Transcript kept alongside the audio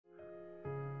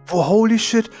Whoa, holy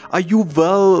shit, are you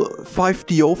well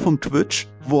 5DO from Twitch?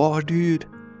 Whoa, dude.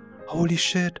 Holy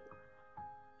shit.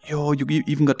 Yo, you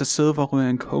even got the silver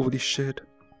rank, holy shit.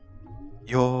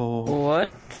 Yo. What?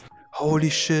 Holy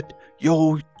shit.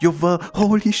 Yo, you're well,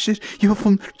 holy shit. You're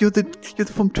from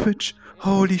Twitch.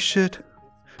 Holy shit.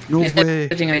 No Is way.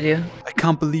 everything okay with you? I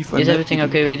can't believe I Is everything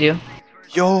okay with you?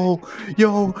 Yo,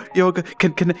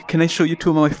 can I show you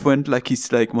to my friend? Like he's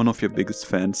like one of your biggest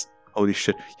fans. Holy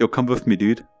shit. Yo, come with me,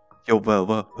 dude. Yo,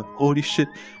 well, holy shit.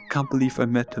 Can't believe I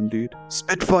met him, dude.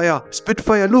 Spitfire, look.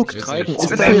 Spitfire. It's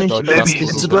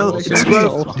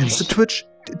the Twitch.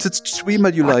 It's a streamer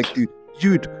you like,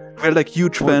 dude. We're like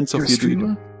huge fans of you,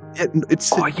 dude. Yeah,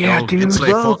 it's dude. It's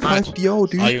well 5DO,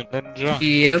 dude. Are you ninja?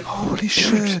 Yeah. Holy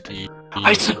shit.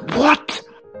 I said, what?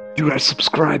 Dude, I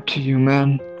subscribed to you,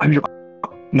 man. I'm your...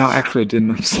 No, actually I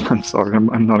didn't. I'm sorry.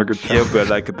 I'm not a good fan. Yeah, we're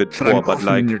like a bit poor, but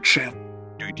like... in your chat.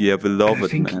 Dude, yeah, we love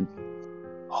it, man.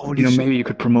 Holy shit. Maybe you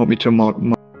could promote me to a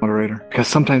moderator. Because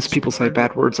sometimes people say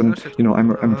bad words and,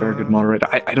 I'm a very good moderator.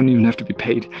 I don't even have to be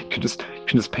paid. You can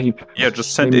just pay. Yeah,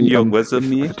 just send in your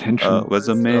resume,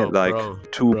 like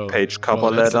 2-page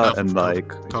cover letter and like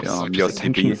your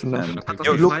CV. And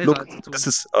yo, look, this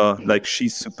is like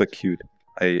she's super cute.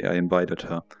 I invited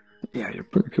her. Yeah, you're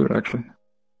pretty cute actually.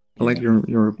 I like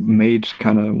your maid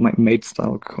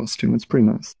style costume. It's pretty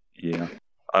nice. Yeah,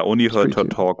 I only heard her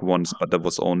talk once, but that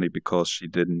was only because she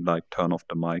didn't like turn off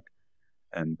the mic,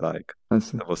 and like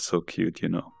that was so cute,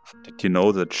 Did you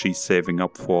know that she's saving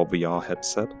up for a VR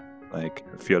headset? Like,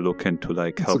 if you're looking to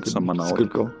like help someone out. That's a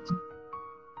good goal.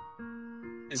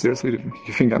 Seriously, do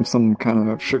you think I'm some kind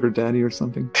of sugar daddy or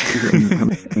something?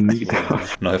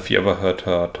 Now, have you ever heard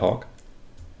her talk?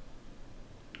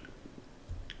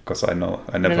 Because I never.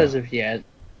 Not as of yet.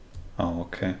 Oh,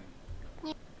 okay.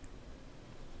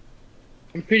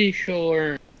 I'm pretty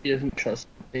sure he doesn't trust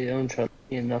me. They don't trust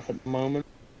me enough at the moment.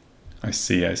 I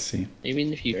see. Maybe in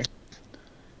the future.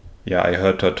 Yeah, I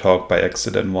heard her talk by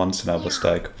accident once, and I was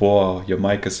like, "Whoa, your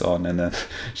mic is on!" And then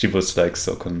she was like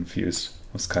so confused.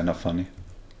 It was kind of funny.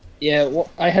 Yeah, well,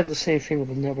 I had the same thing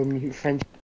with another new friend.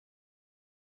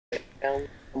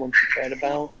 Someone to chat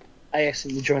about. I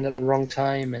accidentally joined at the wrong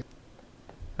time, and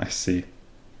I see.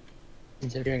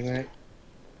 Doing that.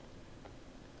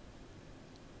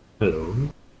 Hello.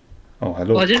 Oh,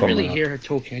 hello. Well, I didn't really hear her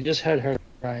talking. I just heard her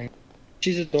crying.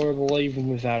 She's adorable even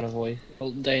without a voice. Well,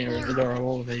 they are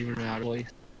adorable even without a voice.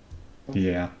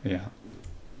 Yeah.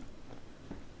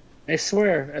 I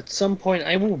swear, at some point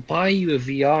I will buy you a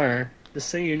VR, just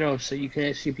so you know, so you can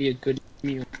actually be a good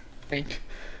mute. Okay?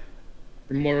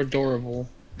 You're more adorable.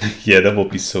 Yeah, that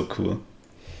would be so cool.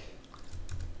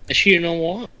 Actually, you know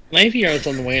what? My VR is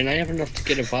on the way, and I have enough to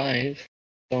get a Vive.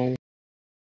 So,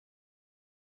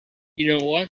 you know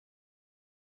what?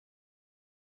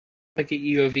 I'll get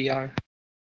you a VR.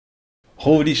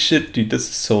 Holy shit, dude! This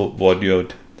is so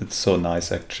that's so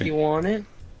nice, actually. You want it?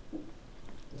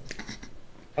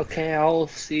 Okay, I'll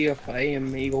see if I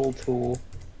am able to.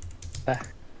 I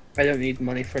don't need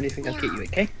money for anything. I'll get you,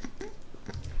 okay?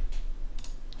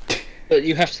 But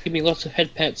you have to give me lots of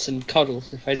head pats and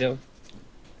cuddles if I don't.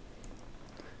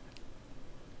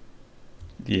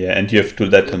 Yeah, and you have to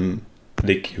let him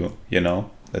lick you,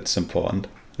 That's important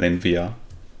in VR.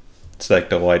 It's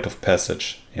like the rite of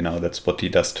passage, that's what he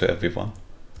does to everyone.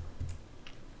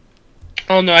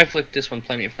 Oh no, I've licked this one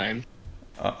plenty of times.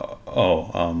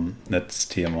 That's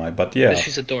TMI, but yeah. But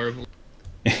she's adorable.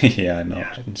 Yeah, I know.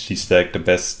 Yeah. She's like the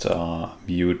best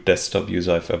mute desktop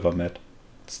user I've ever met.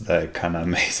 It's like kind of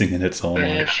amazing in its own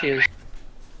way. Yeah, she is.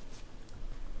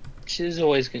 She's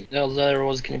always gonna. They're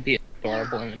always gonna be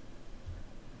adorable.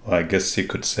 Well, I guess you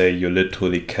could say you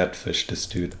literally catfish this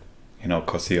dude,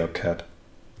 cause you're a cat.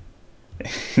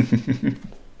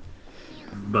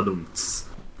 Badumts.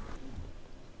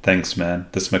 Thanks, man.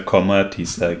 This is my Comrade.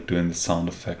 He's like doing the sound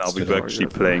effects. Now we were actually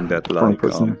playing that like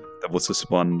that was this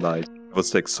one like it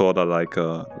was like sort of like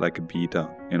a beta.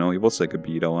 He was like a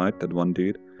beta, right? That one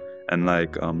dude. And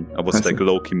like I was like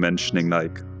low-key mentioning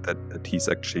like that he's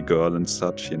actually a girl and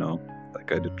such.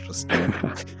 Like I did just.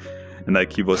 And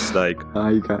like he was like,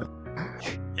 you got it.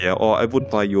 Yeah, or I would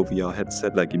buy your VR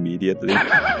headset like immediately.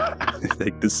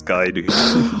 Like this guy, dude.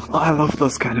 Oh, I love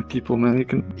those kind of people, man. You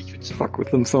can fuck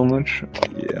with them so much.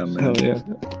 Yeah, man. Hell yeah.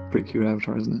 Pretty cute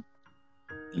avatar, isn't it?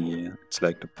 Yeah, it's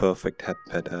like the perfect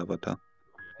headpad avatar.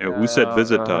 Yo, who's that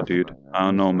visitor, dude? I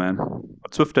don't know, man.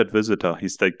 What's with that visitor?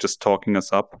 He's like just talking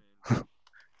us up.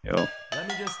 Yo.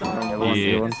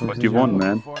 What do you want,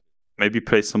 man? Maybe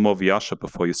play some more VRChat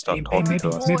before you start talking to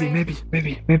us. Maybe.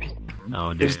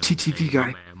 Oh, There's a TTV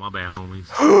guy. My bad, homies.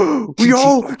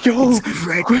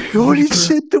 Holy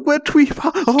shit, the Wet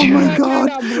Weeper.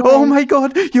 Oh my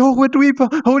god. Yo, Wet Weeper.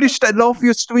 Holy shit, I love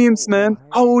your streams, man.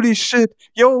 Holy shit.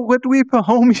 Yo, Wet Weeper,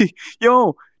 homie.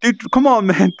 Yo, dude, come on,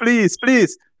 man. Please.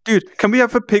 Dude, can we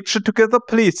have a picture together,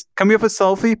 please? Can we have a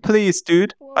selfie, please,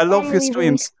 dude? I love your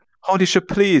streams. Holy shit,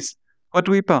 please. Wet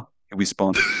Weeper. Here we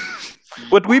spawn.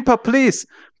 Wet Weeper, please,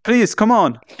 come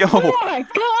on. Yo. Oh my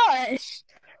gosh.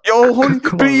 Yo,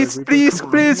 please,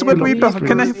 Wet Weeper.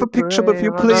 Can I have a picture with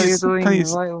you, please?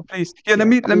 Please. Yeah, let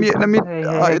me.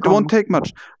 It won't take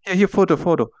much. Yeah, here,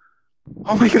 photo.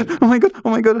 Oh my god.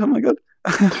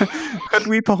 Wet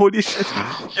Weeper, holy shit.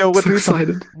 Yo, Wet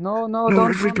Weeper. No,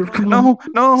 Wet Weeper, come on.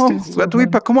 No. Wet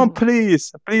Weeper, come on,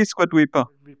 please. Please, Wet Weeper.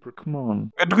 Come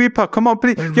on. Wet Weeper, come on,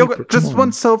 please. Yo, just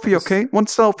one selfie, okay? One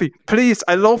selfie. Please,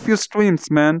 I love your streams,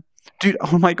 man. Dude,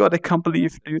 oh my god, I can't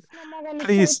believe, dude.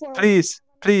 Please,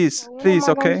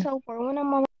 okay? When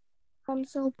am I gonna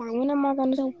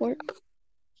support?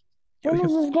 When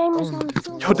is this game on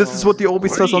support? Yo, this is what he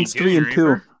always says on stream,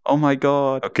 too. Oh my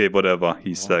god. Okay, whatever.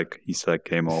 He's like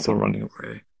game over. Still running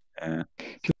away. Yeah.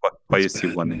 Why is he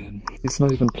running? He's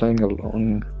not even playing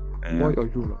alone. Yeah. Why are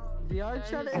you running?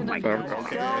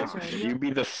 Okay, you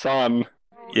be the sun.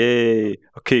 Yay.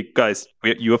 Okay, guys,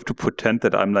 you have to pretend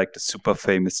that I'm like the super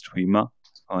famous streamer,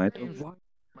 alright?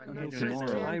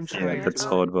 Yeah, that's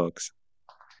how it works.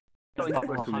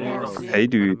 Hey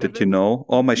dude, did you know?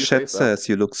 Oh, my chat says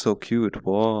you look so cute.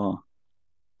 Whoa.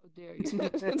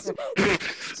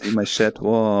 See my chat?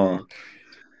 Whoa.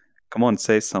 Come on,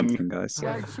 say something, guys.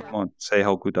 Come on, say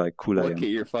how cool I am. Look at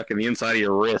your fucking the inside of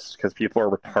your wrist because people are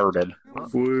retarded.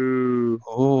 Woo.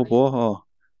 Oh, whoa.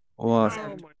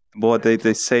 Boy,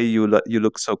 they say you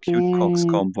look so cute,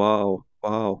 Coxcomb. Wow.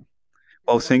 Wow,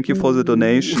 thank you for the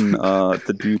donation,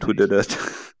 the dude who did it.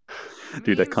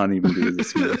 Dude, I can't even do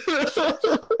this, man.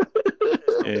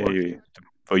 Hey,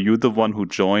 were you the one who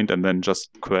joined and then just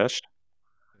crashed?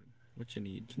 What you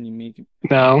need? Can you make it?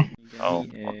 No. Oh,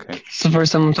 okay. It's the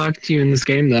first time I'm talking to you in this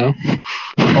game, though.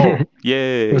 Oh,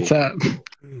 yay. What's up?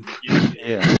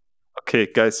 Yeah. Okay,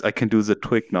 guys, I can do the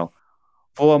trick now.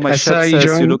 Oh, my chat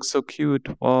says you look so cute.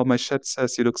 Oh, my chat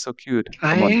says you look so cute.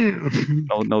 Come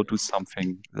on. No, do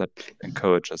something that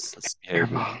encourages this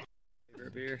behavior.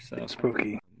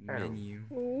 Spooky. Menu.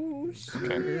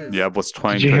 Okay. Yeah, I was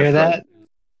trying to... Did you hear that?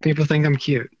 People think I'm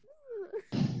cute.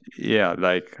 Yeah,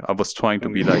 like, I was trying to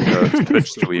be like a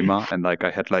Twitch streamer, and like,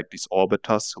 I had like these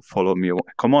orbiters who follow me.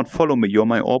 Come on, follow me, you're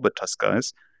my orbiters,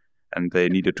 guys. And they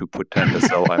needed to pretend as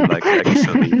though I'm like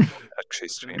actually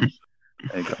streaming.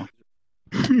 There you go.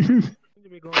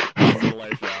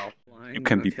 You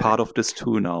can be part of this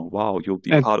too now. Wow, you'll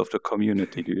be part of the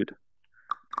community, dude.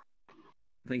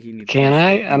 Can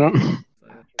I? I don't...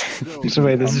 So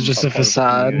wait, this is just a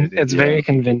facade. It's very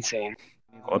convincing.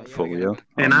 What for you?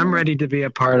 And I'm ready to be a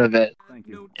part of it. Thank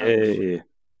you. Yay.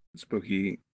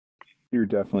 Spooky, you're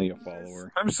definitely a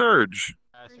follower. I'm Surge.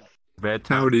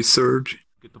 Howdy, Surge.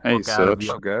 Hey, Surge. What's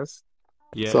up, guys?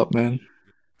 What's up, man?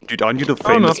 Dude, aren't you the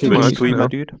famous Twitch streamer,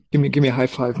 dude? Give me a high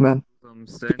five, man.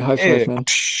 High five, man.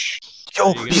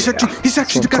 Yo, he's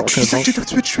actually the guy. He's actually the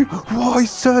Twitch streamer. Whoa,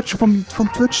 he's Surge from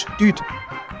Twitch, dude.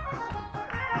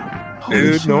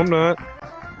 Dude, no, I'm not.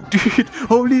 Dude,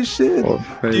 holy shit. Oh,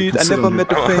 hey, dude, I never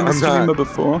met a famous streamer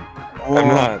before. Whoa.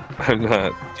 I'm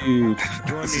not. Dude,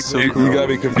 this is so cool. You got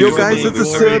me confused. Yo, guys, it's a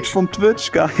Surge from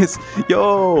Twitch, guys.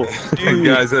 Yo, dude.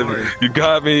 Guys, you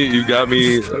got me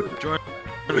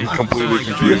completely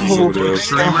confused.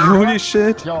 Holy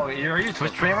shit. Yo, are you a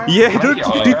Twitch streamer? Yeah,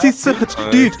 dude, he's Surge.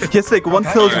 Dude, he has like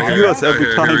 1,000 viewers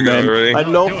every time, man. I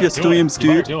love your streams,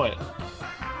 dude. Do it.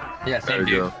 Yeah, same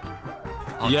dude.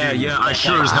 Yeah, I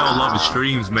sure as hell love his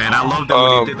streams, man. I love that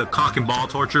when he did the cock and ball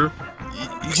torture.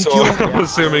 So I'm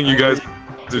assuming you guys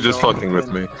are just fucking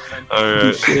with me.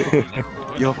 Alright.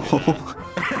 Yo.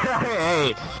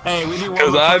 Hey, we need one.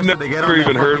 Because I've never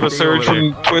even heard of a Surge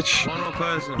from Twitch.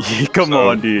 Yeah, come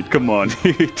on, dude.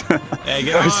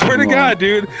 Hey, I swear to God,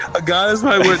 dude. A God is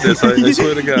my witness. I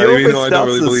swear to God. Even though I don't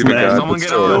really believe in God. Someone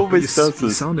get on. He always does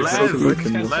this.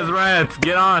 Let's rant.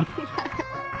 Get on.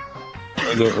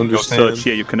 I don't understand. Search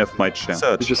here, you can have my chair.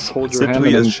 You just hold your hand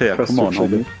and share. press Come on,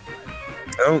 homie.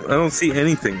 I don't see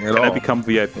anything at all. Can I become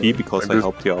VIP because I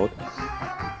helped you out?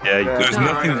 Yeah, you There's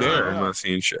nothing there. I'm not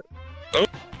seeing shit. Oh,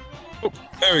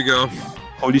 there we go.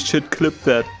 Holy shit, clip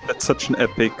that. That's such an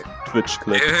epic Twitch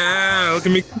clip. Yeah, look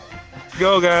at me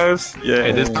go, guys. Yeah.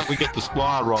 Hey, this time we get the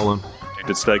squad rolling. Dude,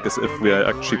 it's like as if we are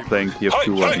actually playing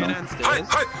TF2 right now.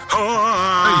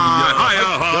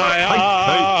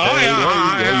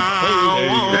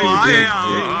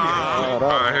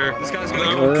 This guy's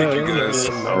gonna come kick you guys.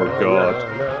 Oh god.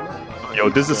 Yo,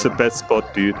 this is the best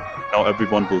spot, dude. Now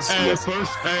everyone will see us.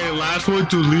 Hey, last one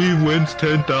to leave wins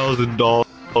 $10,000.